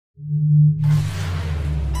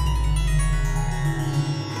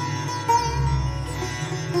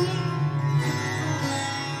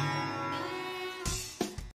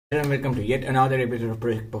And welcome to yet another episode of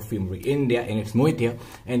Project Perfumery India, and it's Mohit here.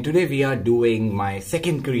 And today we are doing my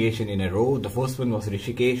second creation in a row. The first one was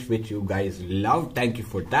Rishikesh, which you guys loved. Thank you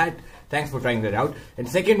for that. Thanks for trying that out. And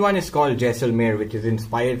second one is called Jaisalmer, which is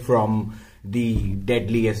inspired from the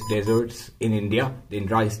deadliest deserts in India, in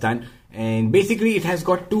Rajasthan. And basically it has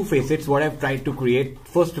got two facets, what I've tried to create.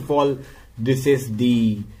 First of all, this is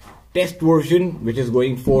the test version, which is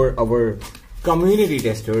going for our community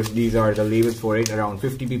testers. These are the labels for it. Around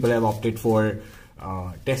 50 people have opted for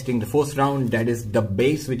testing the first round. That is the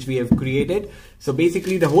base which we have created. So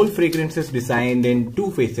basically the whole fragrance is designed in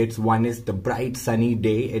two facets. One is the bright sunny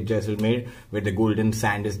day at Jaisalmer, where the golden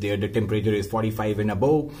sand is there. The temperature is 45 and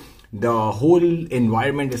above. The whole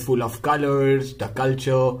environment is full of colors, the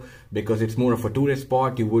culture, because it's more of a tourist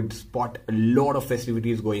spot. You would spot a lot of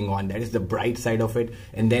festivities going on. That is the bright side of it.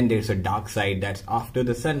 And then there's a dark side. That's after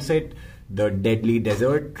the sunset. The deadly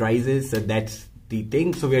desert rises, so that's the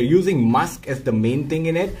thing. So we are using musk as the main thing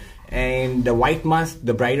in it, and the white musk,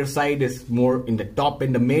 the brighter side, is more in the top,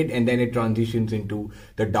 in the mid, and then it transitions into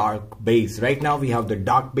the dark base. Right now we have the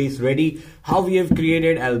dark base ready. How we have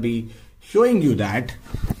created, I'll be showing you that.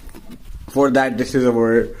 For that, this is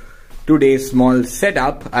our today's small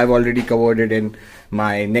setup. I've already covered it in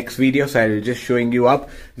my next video, so I'll just showing you up.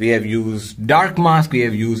 We have used dark musk, we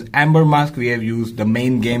have used amber musk, we have used the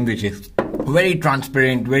main game, which is very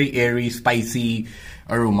transparent, very airy, spicy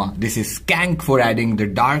aroma. This is skank for adding the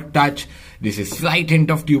dark touch. This is slight hint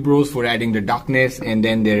of tuberose for adding the darkness, and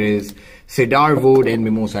then there is cedar wood and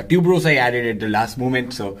mimosa. Tuberose I added at the last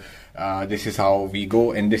moment, so this is how we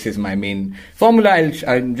go, and this is my main formula.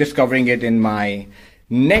 I'm just covering it in my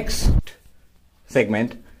next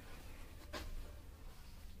segment.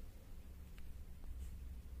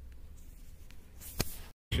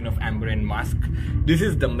 Of amber and musk. This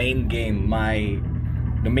is the main game.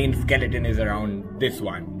 The main skeleton is around this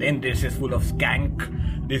one. Then this is full of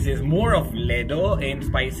skank. This is more of leather and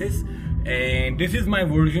spices. And this is my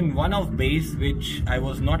version 1 of base, which I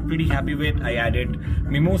was not pretty happy with. I added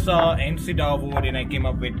mimosa and cedar wood, and I came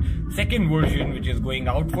up with second version, which is going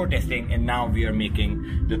out for testing, and now we are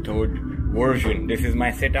making the third version. This is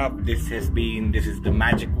my setup. This is the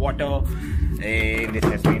magic water, and this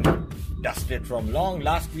has been dusted from long.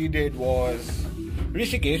 Last we did was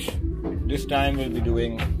Rishikesh. This time we'll be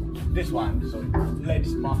doing this one. So let's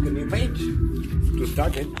mark a new page to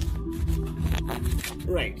start it.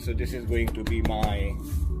 Right, so this is going to be my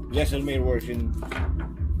Jaisalmer version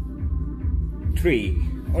 3.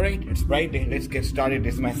 Alright, it's bright day. Let's get started.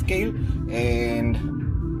 This is my scale,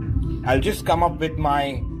 and I'll just come up with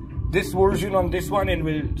this version on this one, and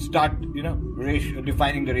we'll start,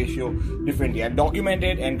 defining the ratio differently. I'll document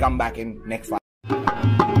it and come back in next file.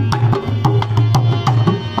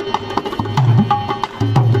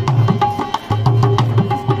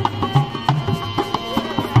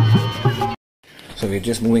 So we're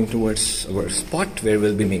just moving towards our spot where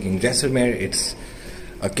we'll be making Jaisalmer. It's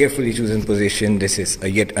a carefully chosen position. This is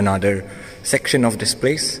yet another section of this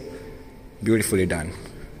place. Beautifully done.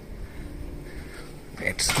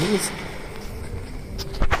 Let's move.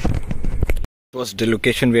 It was the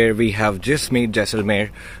location where we have just made Jaisalmer.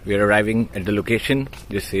 We are arriving at the location.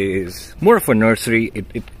 This is more of a nursery.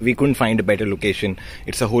 We couldn't find a better location.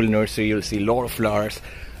 It's a whole nursery. You'll see a lot of flowers,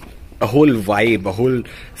 a whole vibe, a whole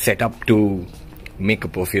setup to make a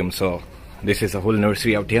perfume. So this is a whole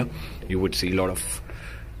nursery out here. You would see a lot of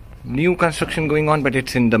new construction going on, but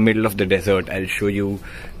it's in the middle of the desert. I'll show you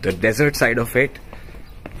the desert side of it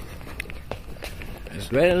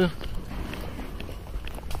as well.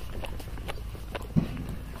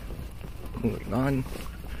 Moving on,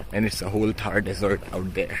 and it's a whole Thar desert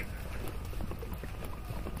out there.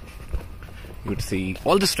 You'd see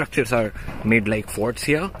all the structures are made like forts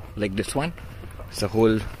here, like this one. It's a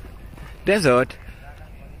whole desert,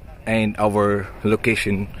 and our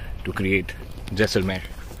location to create Jaisalmer.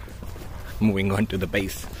 Moving on to the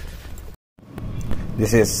base.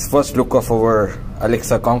 This is first look of our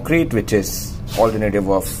Alexa Concrete, which is alternative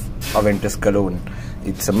of Aventus Cologne.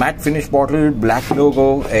 It's a matte finish bottle, black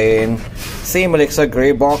logo, and same Alexa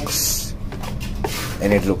grey box,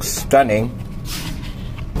 and it looks stunning.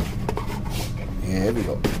 Here we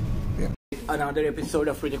go. Another episode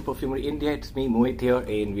of Project Perfumery India. It's me, Mohit here,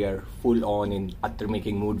 and we are full on in attar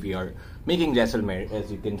making mood. We are making Jaisalmer.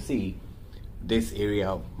 As you can see, this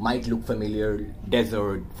area might look familiar.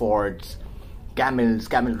 Desert, forts, camels,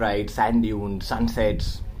 camel rides, sand dunes,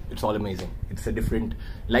 sunsets. It's all amazing. It's a different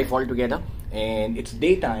life altogether, and it's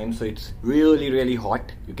daytime, so it's really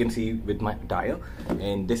hot. You can see with my attire,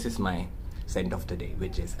 and this is my scent of the day,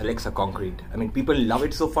 which is Alexa Concrete. I mean, people love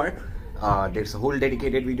it so far. There's a whole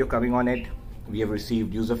dedicated video coming on it We have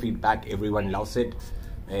received user feedback. Everyone loves it.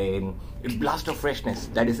 And it's blast of freshness.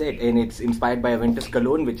 That is it. And it's inspired by Aventus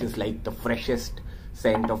Cologne, which is like the freshest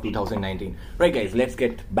scent of 2019. Right guys, let's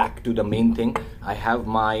get back to the main thing. I have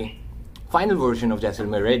my final version of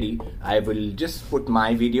Jaisalmer ready. I will just put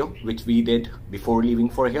my video, which we did before leaving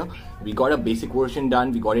for here. We got a basic version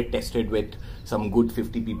done. We got it tested with some good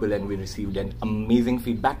 50 people and we received an amazing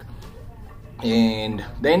feedback. And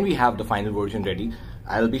then we have the final version ready.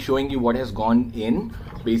 I'll be showing you what has gone in,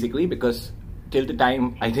 basically, because till the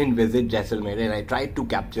time I didn't visit Jaisalmer and I tried to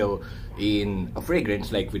capture in a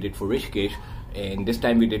fragrance like we did for Rishikesh, and this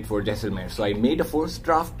time we did for Jaisalmer. So I made a first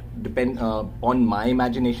draft on my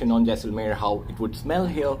imagination on Jaisalmer, how it would smell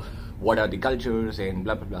here, what are the cultures and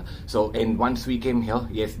blah blah blah. So, and once we came here,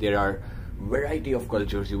 yes, there are variety of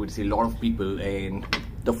cultures. You would see a lot of people, and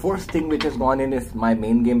the first thing which has gone in is my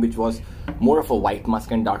main game, which was more of a white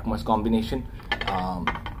musk and dark musk combination.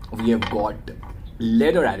 We have got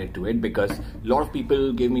leather added to it because a lot of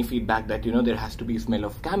people gave me feedback that, you know, there has to be a smell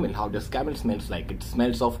of camel. How does camel smells like? It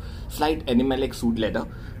smells of slight animalic soot leather.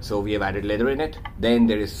 So we have added leather in it. Then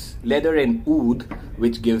there is leather and oud,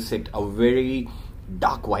 which gives it a very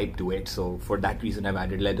dark vibe to it. So for that reason, I've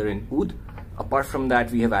added leather and oud. Apart from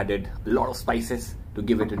that, we have added a lot of spices to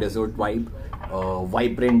give it a desert vibe,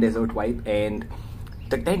 vibrant desert vibe. And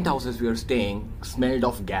the tent houses we are staying smelled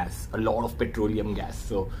of gas, a lot of petroleum gas.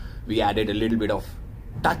 So we added a little bit of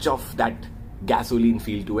touch of that gasoline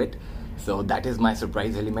feel to it. So that is my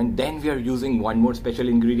surprise element. Then we are using one more special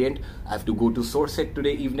ingredient. I have to go to source it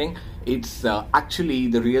today evening. It's actually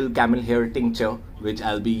the real camel hair tincture, which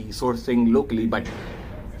I'll be sourcing locally, but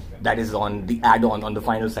that is on the add-on on the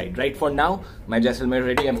final side. Right, for now, my Jaisalmer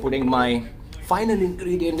ready. I'm putting my final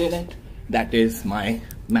ingredient in it. That is my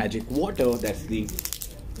magic water. That's the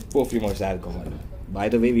Perfumologist alcohol. By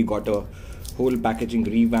the way, we got a whole packaging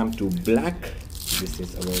revamp to black. This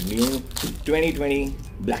is our new 2020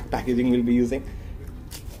 black packaging we'll be using.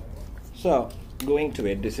 So going to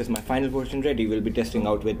it, this is my final version ready. We'll be testing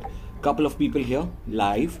out with a couple of people here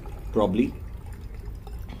live, probably.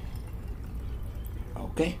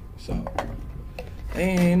 Okay, so,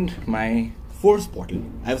 and my first bottle,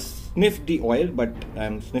 I've sniffed the oil, but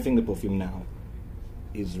I'm sniffing the perfume now,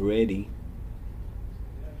 is ready.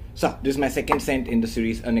 So this is my second scent in the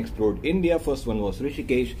series Unexplored India. First one was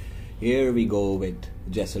Rishikesh. Here we go with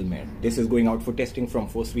Jaisalmer. This is going out for testing from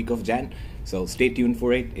first week of Jan. So stay tuned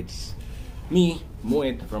for it. It's me,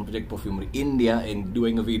 Mohit from Project Perfumery India, and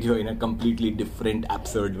doing a video in a completely different,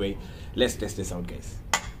 absurd way. Let's test this out, guys.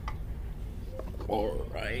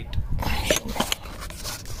 Alright,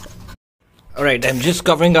 I'm just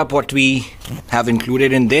covering up what we have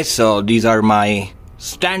included in this. So these are my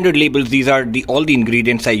standard labels. These are all the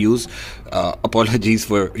ingredients I use. Apologies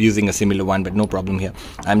for using a similar one, but no problem here.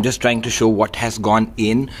 I'm just trying to show what has gone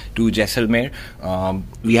in to Jaisalmer.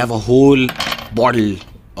 We have a whole bottle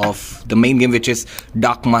of the main game, which is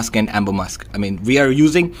dark musk and amber musk. I mean, we are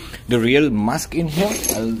using the real musk in here.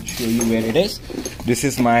 I'll show you where it is. This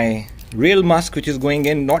is my real musk, which is going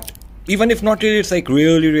in. Not even if not really, it's like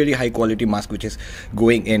really high quality musk which is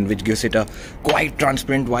going in, which gives it a quite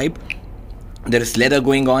transparent vibe. There is leather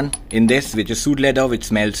going on in this, which is soot leather,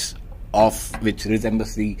 which resembles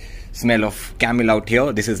the smell of camel out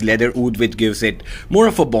here. This is leather oud, which gives it more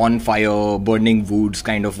of a bonfire, burning woods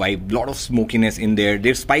kind of vibe. Lot of smokiness in there.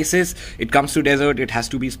 There's spices. It comes to desert, it has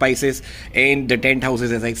to be spices. And the tent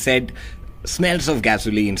houses, as I said, smells of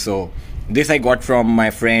gasoline. So this I got from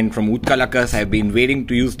my friend from Utkalakas. I've been waiting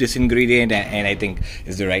to use this ingredient, and I think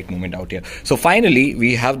it's the right moment out here. So finally,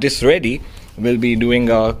 we have this ready. We'll be doing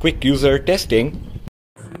a quick user testing.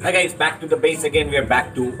 Hi guys, back to the base again. We are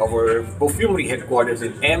back to our perfumery headquarters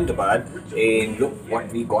in Ahmedabad, and look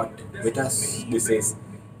what we got with us. This is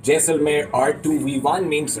Jaisalmer R2V1,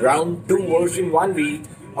 means round 2 version 1. We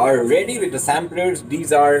are ready with the samplers.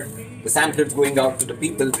 These are the samplers going out to the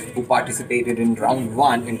people who participated in round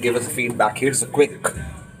 1 and gave us feedback. Here's a quick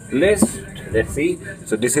list. Let's see.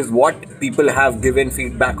 So this is what people have given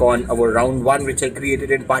feedback on our round 1, which I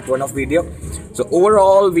created in part 1 of video. So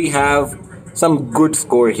overall, we have some good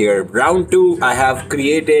score here. Round 2 I have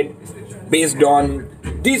created based on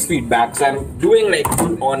these feedbacks. I'm doing like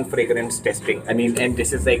full on fragrance testing. I mean, and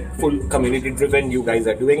this is like full community driven. You guys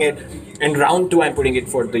are doing it. And round 2 I'm putting it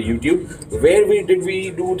for the YouTube. Where did we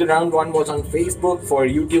do the round 1 was on Facebook. For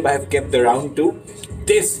YouTube I have kept the round 2.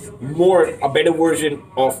 This a better version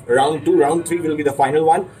of round 2. Round 3 will be the final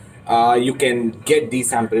one. You can get these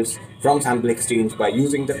samples from Sample Exchange by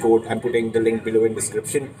using the code. I'm putting the link below in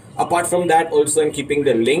description. Apart from that, also I'm keeping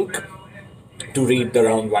the link to read the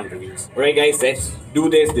round 1 reviews. Alright guys, let's do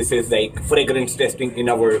this. This is like fragrance testing in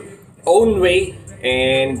our own way,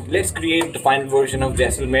 and let's create the final version of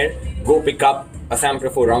Jaisalmer. Go pick up a sampler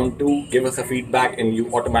for round 2, give us a feedback, and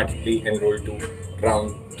you automatically enroll to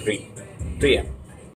round 3. 3M.